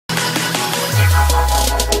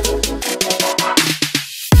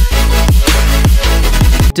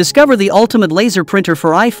Discover the ultimate laser printer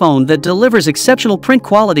for iPhone that delivers exceptional print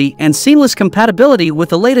quality and seamless compatibility with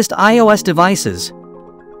the latest iOS devices.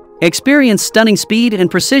 Experience stunning speed and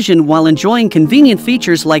precision while enjoying convenient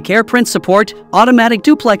features like AirPrint support, automatic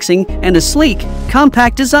duplexing, and a sleek,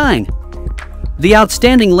 compact design. The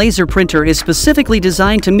outstanding laser printer is specifically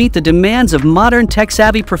designed to meet the demands of modern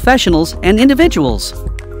tech-savvy professionals and individuals.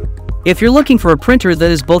 If you're looking for a printer that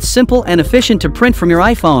is both simple and efficient to print from your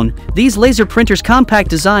iPhone, these laser printers' compact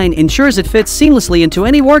design ensures it fits seamlessly into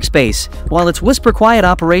any workspace, while its whisper-quiet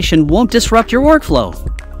operation won't disrupt your workflow.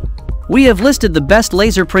 We have listed the best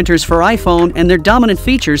laser printers for iPhone and their dominant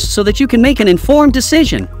features so that you can make an informed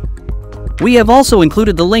decision. We have also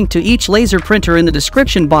included the link to each laser printer in the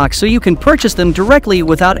description box so you can purchase them directly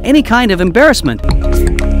without any kind of embarrassment.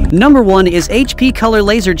 Number 1 is HP Color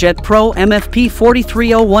Laserjet Pro MFP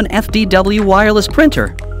 4301Fdw Wireless Printer.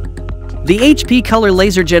 The HP Color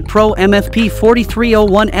Laserjet Pro MFP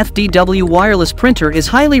 4301Fdw Wireless Printer is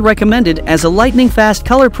highly recommended as a lightning-fast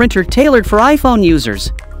color printer tailored for iPhone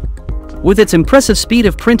users. With its impressive speed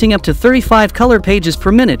of printing up to 35 color pages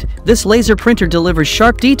per minute, this laser printer delivers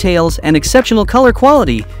sharp details and exceptional color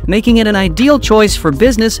quality, making it an ideal choice for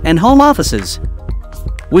business and home offices.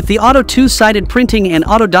 With the Auto two-sided printing and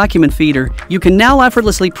auto document feeder, you can now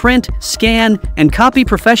effortlessly print, scan, and copy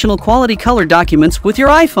professional quality color documents with your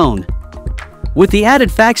iPhone. With the added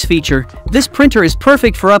fax feature, this printer is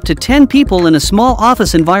perfect for up to 10 people in a small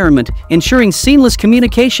office environment, ensuring seamless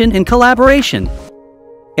communication and collaboration.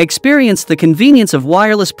 Experience the convenience of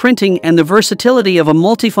wireless printing and the versatility of a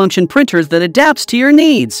multifunction printer that adapts to your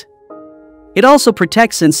needs. It also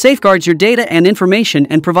protects and safeguards your data and information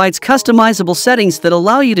and provides customizable settings that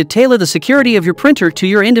allow you to tailor the security of your printer to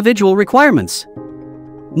your individual requirements.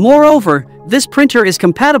 Moreover, this printer is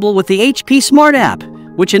compatible with the HP Smart app,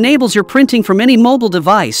 which enables your printing from any mobile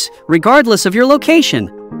device, regardless of your location.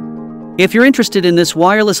 If you're interested in this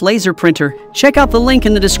wireless laser printer, check out the link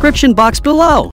in the description box below.